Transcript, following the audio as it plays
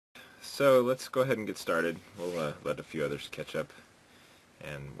So let's go ahead and get started. We'll let a few others catch up,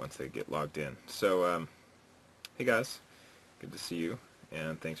 and once they get logged in. So, hey guys, good to see you,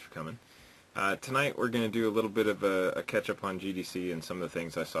 and thanks for coming. Tonight we're going to do a little bit of a catch-up on GDC and some of the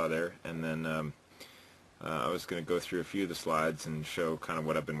things I saw there, and then I was going to go through a few of the slides and show kind of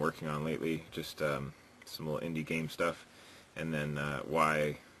what I've been working on lately, just some little indie game stuff, and then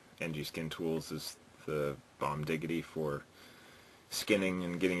why ngSkinTools is the bomb diggity for skinning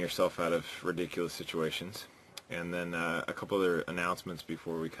and getting yourself out of ridiculous situations. And then a couple other announcements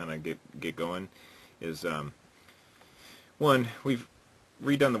before we kind of get going is one, we've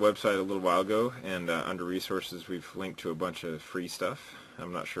redone the website a little while ago, and under resources we've linked to a bunch of free stuff.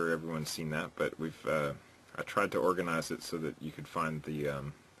 I'm not sure everyone's seen that, but we've I tried to organize it so that you could find the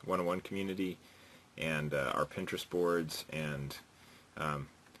one-on-one community and our Pinterest boards and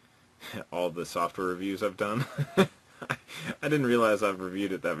all the software reviews I've done. I didn't realize I've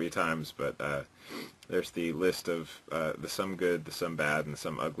reviewed it that many times, but there's the list of the some good, the some bad, and the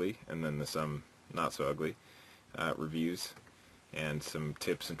some ugly, and then the some not so ugly reviews, and some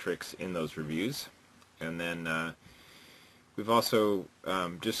tips and tricks in those reviews. And then we've also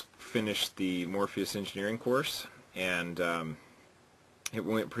just finished the Morpheus engineering course, and it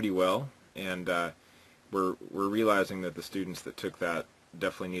went pretty well, and we're realizing that the students that took that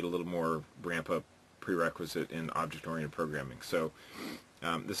definitely need a little more ramp-up prerequisite in object-oriented programming. So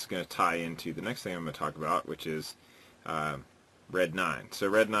this is going to tie into the next thing I'm going to talk about, which is Red 9. So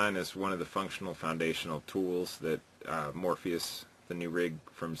Red 9 is one of the functional foundational tools that Morpheus, the new rig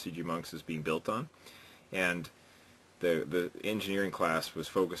from CG Monks, is being built on. And the engineering class was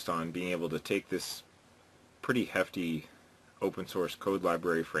focused on being able to take this pretty hefty open source code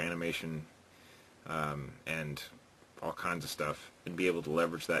library for animation and all kinds of stuff, and be able to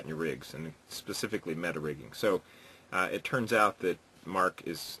leverage that in your rigs, and specifically meta rigging. So it turns out that Mark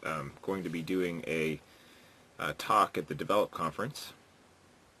is going to be doing a talk at the Develop conference,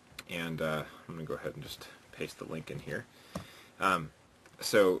 and I'm going to go ahead and just paste the link in here.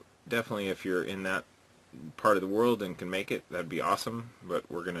 So definitely, if you're in that part of the world and can make it, that'd be awesome, but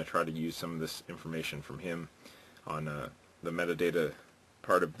we're going to try to use some of this information from him on the metadata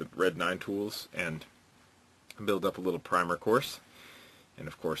part of the Red 9 tools, and build up a little primer course, and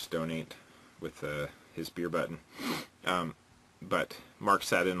of course donate with his beer button. But Mark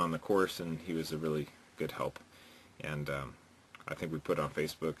sat in on the course, and he was a really good help. And I think we put on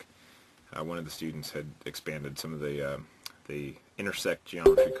Facebook, one of the students had expanded some of the intersect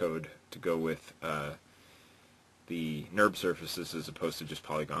geometry code to go with the NURB surfaces as opposed to just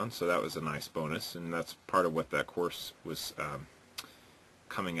polygons, so that was a nice bonus, and that's part of what that course was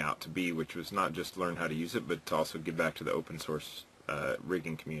coming out to be, which was not just learn how to use it, but to also give back to the open source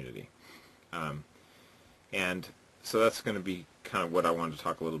rigging community. And so that's going to be kind of what I wanted to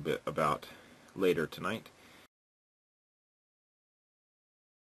talk a little bit about later tonight.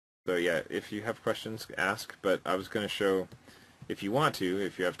 So yeah, if you have questions, ask, but I was going to show, if you want to,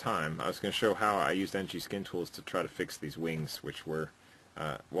 if you have time, I was going to show how I used ngSkinTools to try to fix these wings, which were,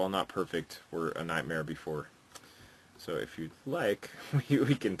 while not perfect, were a nightmare before. So if you'd like,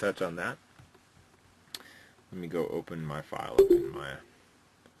 we can touch on that. Let me go open my file up in my,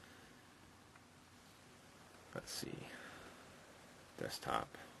 let's see,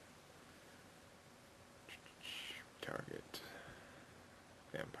 desktop, target,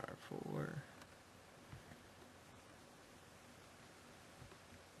 Vampire 4,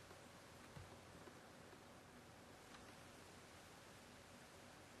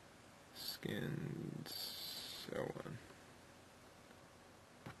 skins, so on.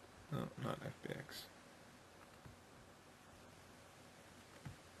 Oh, not FBX.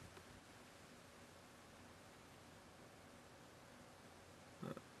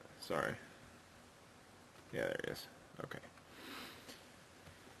 Sorry. Yeah, there it is. Okay.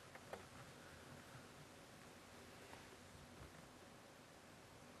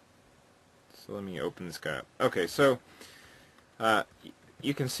 So let me open this guy up. Okay, so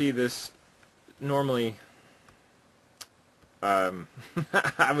you can see this. Normally, I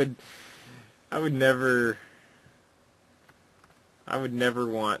would never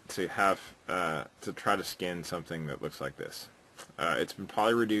want to have to try to skin something that looks like this. It's been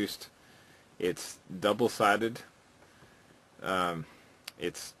poly-reduced. It's double-sided.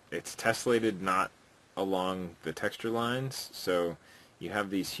 It's tessellated not along the texture lines, so you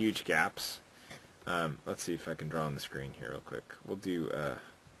have these huge gaps. Let's see if I can draw on the screen here real quick. We'll do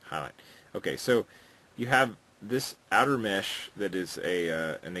highlight. Okay, so you have this outer mesh that is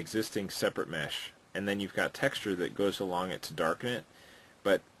an existing separate mesh, and then you've got texture that goes along it to darken it,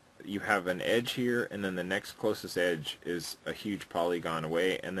 but you have an edge here, and then the next closest edge is a huge polygon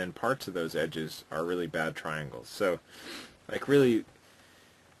away, and then parts of those edges are really bad triangles. So, like, really,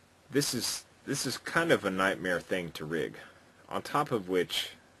 this is kind of a nightmare thing to rig. On top of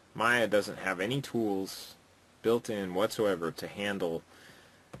which, Maya doesn't have any tools built in whatsoever to handle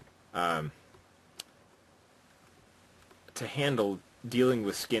dealing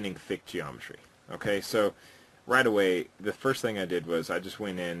with skinning thick geometry. Okay, so right away, the first thing I did was I just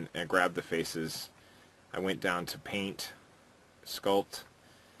went in and grabbed the faces. I went down to paint, sculpt,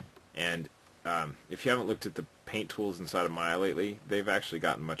 and if you haven't looked at the paint tools inside of Maya lately, they've actually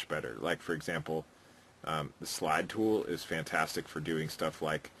gotten much better. Like, for example, the slide tool is fantastic for doing stuff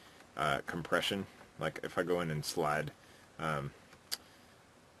like compression. Like if I go in and slide,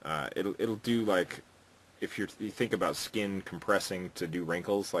 it'll do, like, if you think about skin compressing to do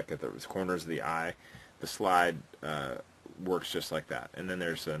wrinkles, like at the corners of the eye, the slide works just like that. And then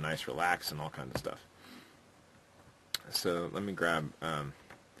there's a nice relax and all kinds of stuff. So let me grab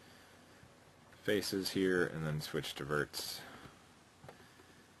faces here and then switch to verts,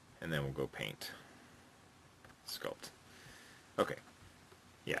 and then we'll go paint, sculpt. Okay,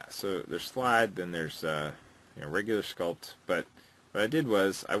 yeah, so there's slide, then there's regular sculpt, but what I did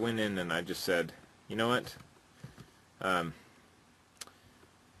was I went in and I just said, you know what,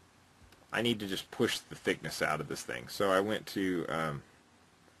 I need to just push the thickness out of this thing. So I went to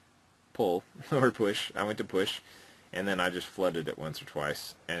pull, or push. I went to push, and then I just flooded it once or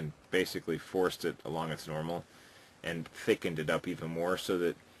twice and basically forced it along its normal and thickened it up even more so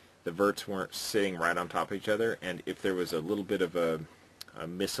that the verts weren't sitting right on top of each other, and if there was a little bit of a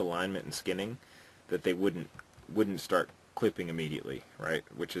misalignment in skinning, that they wouldn't start clipping immediately, right?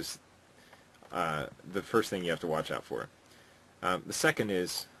 Which is the first thing you have to watch out for. The second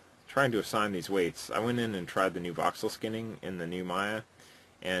is trying to assign these weights. I went in and tried the new voxel skinning in the new Maya,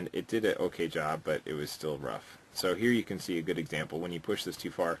 and it did an okay job, but it was still rough. So here you can see a good example. When you push this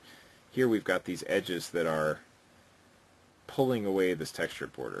too far, here we've got these edges that are pulling away this texture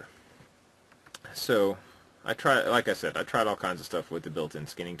border. So I tried, like I said, I tried all kinds of stuff with the built-in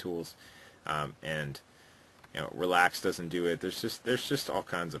skinning tools, and relax doesn't do it. There's just all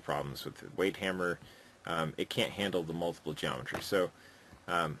kinds of problems with the weight hammer. It can't handle the multiple geometry. So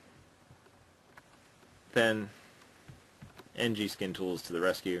then ngSkinTools to the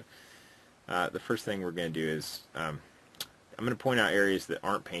rescue. The first thing we're going to do is I'm going to point out areas that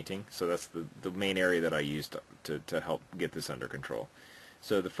aren't painting. So that's the main area that I used to help get this under control.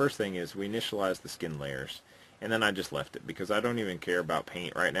 So the first thing is we initialize the skin layers, and then I just left it because I don't even care about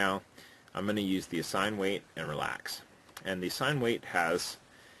paint right now. I'm going to use the assign weight and relax. And the assign weight has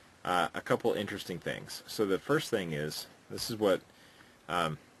a couple interesting things. So the first thing is, this is what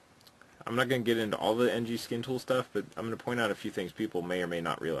I'm not going to get into all the ngSkinTools stuff, but I'm going to point out a few things people may or may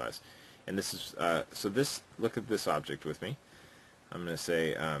not realize. And this is so this, look at this object with me. I'm going to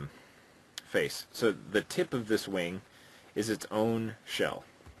say face. So the tip of this wing is its own shell.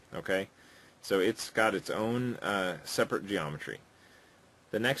 Okay, so it's got its own separate geometry.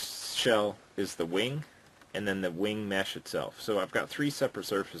 The next shell is the wing, and then the wing mesh itself. So I've got three separate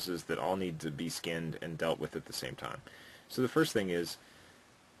surfaces that all need to be skinned and dealt with at the same time. So the first thing is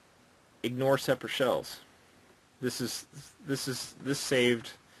ignore separate shells. This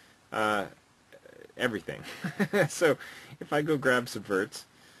saved everything. So if I go grab some verts,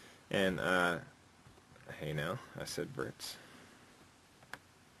 and hey, now I said verts.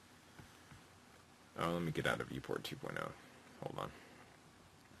 Oh, let me get out of viewport 2.0. Hold on.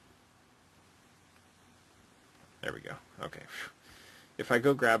 There we go. Okay. If I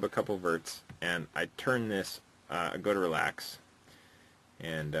go grab a couple verts and I turn this, I go to relax,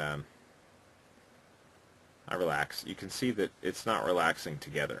 and I relax, you can see that it's not relaxing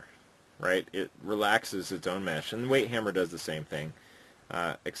together, right? It relaxes its own mesh, and the weight hammer does the same thing,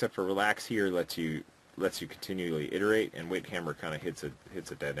 except for relax here lets you continually iterate, and weight hammer kind of hits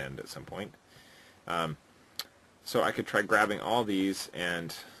a dead end at some point. So I could try grabbing all these,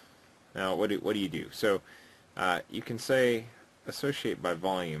 and now what do you do? So you can say associate by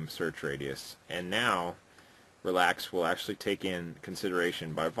volume search radius, and now relax will actually take in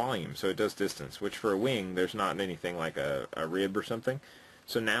consideration by volume, so it does distance, which for a wing there's not anything like a rib or something.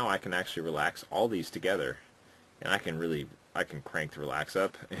 So now I can actually relax all these together, and I can crank the relax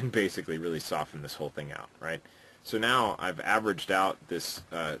up and basically really soften this whole thing out, right? So now I've averaged out this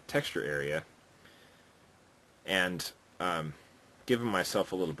texture area and given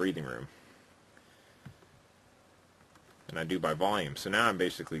myself a little breathing room. And I do by volume. So now I'm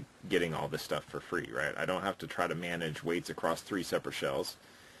basically getting all this stuff for free, right? I don't have to try to manage weights across three separate shells.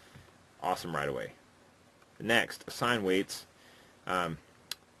 Awesome right away. Next, assign weights.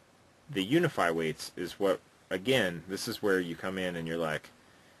 the Unify Weights is what, again, this is where you come in and you're like,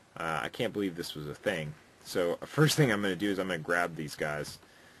 I can't believe this was a thing. So first thing I'm going to do is I'm going to grab these guys.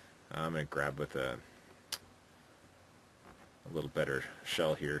 I'm going to grab with a little better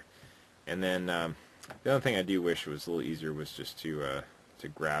shell here. And then the other thing I do wish was a little easier was just to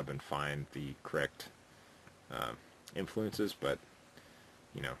grab and find the correct influences, but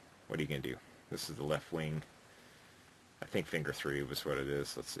you know, what are you going to do? This is the left wing. I think finger 3 was what it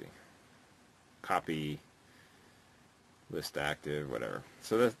is. Let's see. Copy, list active, whatever.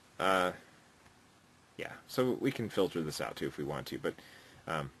 So that, yeah, so we can filter this out too if we want to, but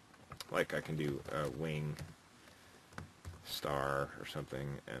like I can do a wing star or something,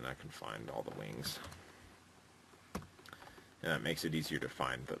 and I can find all the wings. And that makes it easier to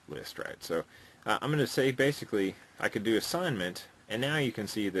find the list, right? So I'm going to say basically I could do assignment, and now you can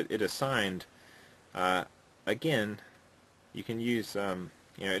see that it assigned, again, you can use,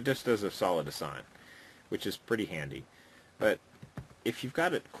 you know, it just does a solid assign, which is pretty handy. But if you've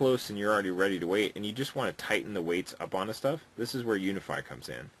got it close and you're already ready to weight, and you just want to tighten the weights up onto stuff, this is where Unify comes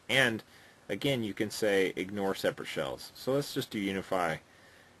in. And again, you can say ignore separate shells. So let's just do Unify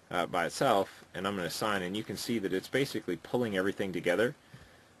by itself, and I'm going to assign, and you can see that it's basically pulling everything together.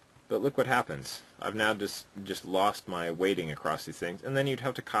 But look what happens. I've now just lost my weighting across these things, and then you'd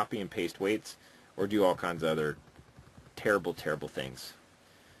have to copy and paste weights or do all kinds of other terrible, terrible things.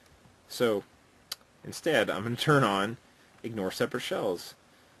 So instead, I'm going to turn on ignore separate shells,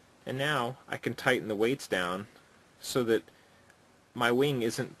 and now I can tighten the weights down so that my wing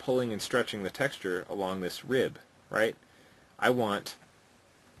isn't pulling and stretching the texture along this rib, right? I want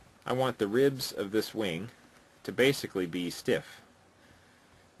the ribs of this wing to basically be stiff,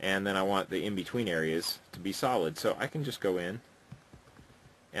 and then I want the in-between areas to be solid. So I can just go in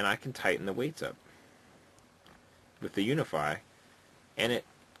and I can tighten the weights up with the Unify, and it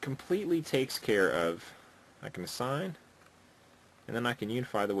completely takes care of, I can assign, and then I can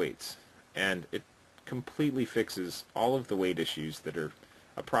unify the weights, and it completely fixes all of the weight issues that are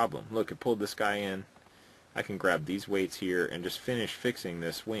a problem. Look, it pulled this guy in. I can grab these weights here and just finish fixing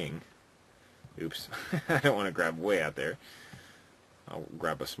this wing. Oops, I don't want to grab way out there. I'll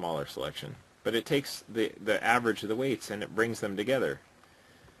grab a smaller selection. But it takes the average of the weights and it brings them together.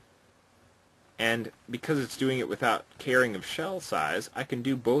 And because it's doing it without caring of shell size, I can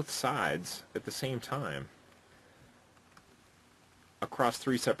do both sides at the same time across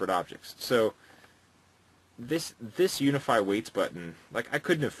 3 separate objects. So this Unify Weights button, like, I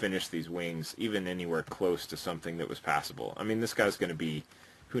couldn't have finished these wings even anywhere close to something that was passable. I mean, this guy's going to be,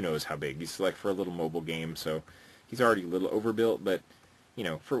 who knows how big. He's like for a little mobile game, so he's already a little overbuilt, but, you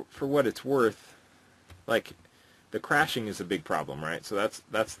know, for what it's worth, like, the crashing is a big problem, right? So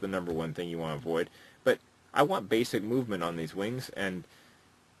that's the number one thing you want to avoid. But I want basic movement on these wings, and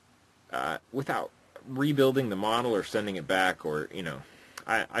without rebuilding the model or sending it back, or, you know,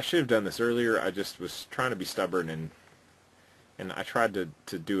 I should have done this earlier. I just was trying to be stubborn, and I tried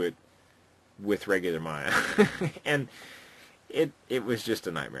to do it with regular Maya, and it was just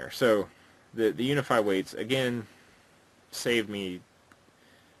a nightmare. So the Unify Weights, again, saved me.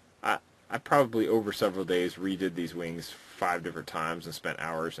 I probably over several days redid these wings 5 different times and spent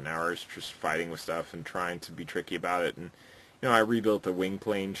hours and hours just fighting with stuff and trying to be tricky about it. And, you know, I rebuilt the wing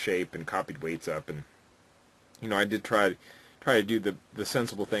plane shape and copied weights up, and, you know, I did try to do the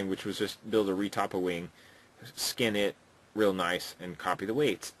sensible thing, which was just build a retop a wing, skin it real nice, and copy the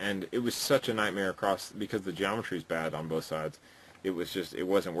weights. And it was such a nightmare across, because the geometry is bad on both sides. It was just, it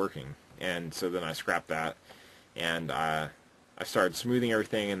wasn't working. And so then I scrapped that, and I started smoothing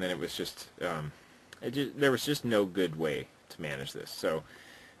everything, and then it was just, there was just no good way to manage this. So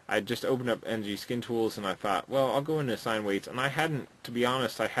I just opened up ngSkinTools, and I thought, well, I'll go into assign weights. And I hadn't, to be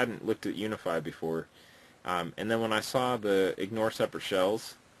honest, I hadn't looked at Unify before. And then when I saw the ignore separate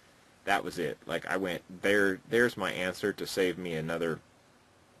shells, that was it. Like, I went, there's my answer to save me another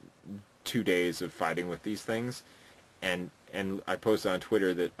 2 days of fighting with these things. And I posted on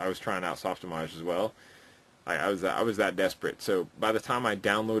Twitter that I was trying out Softimage as well. I was that desperate. So by the time I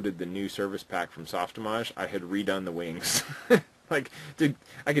downloaded the new service pack from Softimage, I had redone the wings. Like,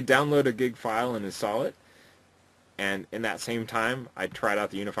 I could download a gig file and install it, and in that same time, I tried out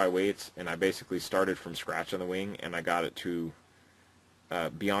the Unify Weights, and I basically started from scratch on the wing, and I got it to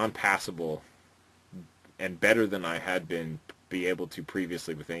beyond passable and better than I had be able to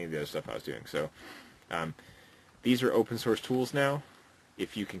previously with any of the other stuff I was doing. So these are open source tools now.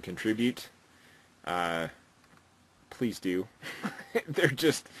 If you can contribute, please do.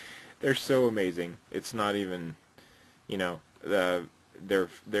 They're so amazing. It's not even, you know,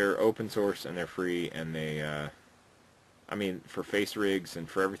 they're open source and they're free, and they I mean, for face rigs and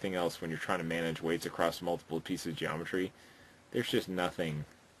for everything else, when you're trying to manage weights across multiple pieces of geometry, there's just nothing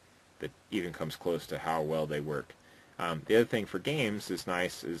that even comes close to how well they work. The other thing for games is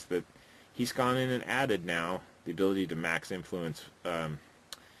nice is that he's gone in and added now the ability to max influence,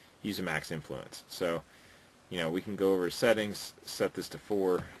 use a max influence. So, we can go over settings, set this to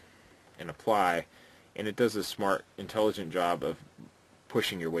 4, and apply, and it does a smart, intelligent job of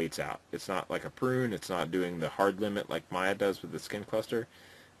pushing your weights out. It's not like a prune. It's not doing the hard limit like Maya does with the skin cluster.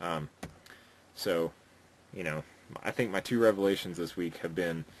 So, I think my 2 revelations this week have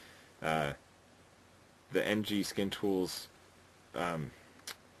been the ngSkinTools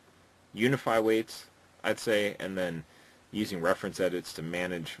Unify Weights, I'd say, and then using reference edits to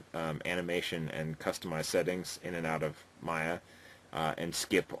manage animation and customize settings in and out of Maya, and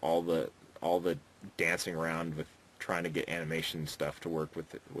skip all the dancing around with trying to get animation stuff to work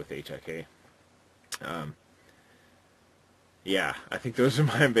with HIK. Yeah, I think those are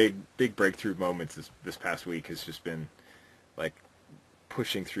my big breakthrough moments this past week. Has just been like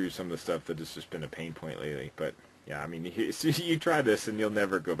pushing through some of the stuff that has just been a pain point lately. But yeah, I mean, you try this and you'll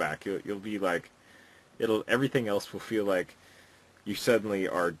never go back. You'll be like, everything else will feel like you suddenly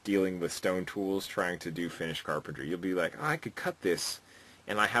are dealing with stone tools trying to do finished carpentry. You'll be like, oh, I could cut this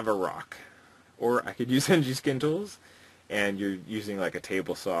and I have a rock. Or I could use ngSkinTools, and you're using like a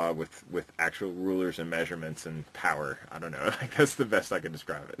table saw with actual rulers and measurements and power. I don't know. Like, that's the best I can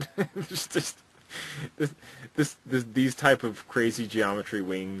describe it. These type of crazy geometry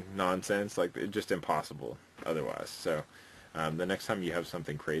wing nonsense, like, it's just impossible otherwise. So the next time you have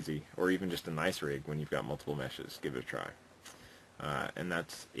something crazy, or even just a nice rig when you've got multiple meshes, give it a try. And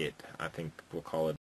that's it. I think we'll call it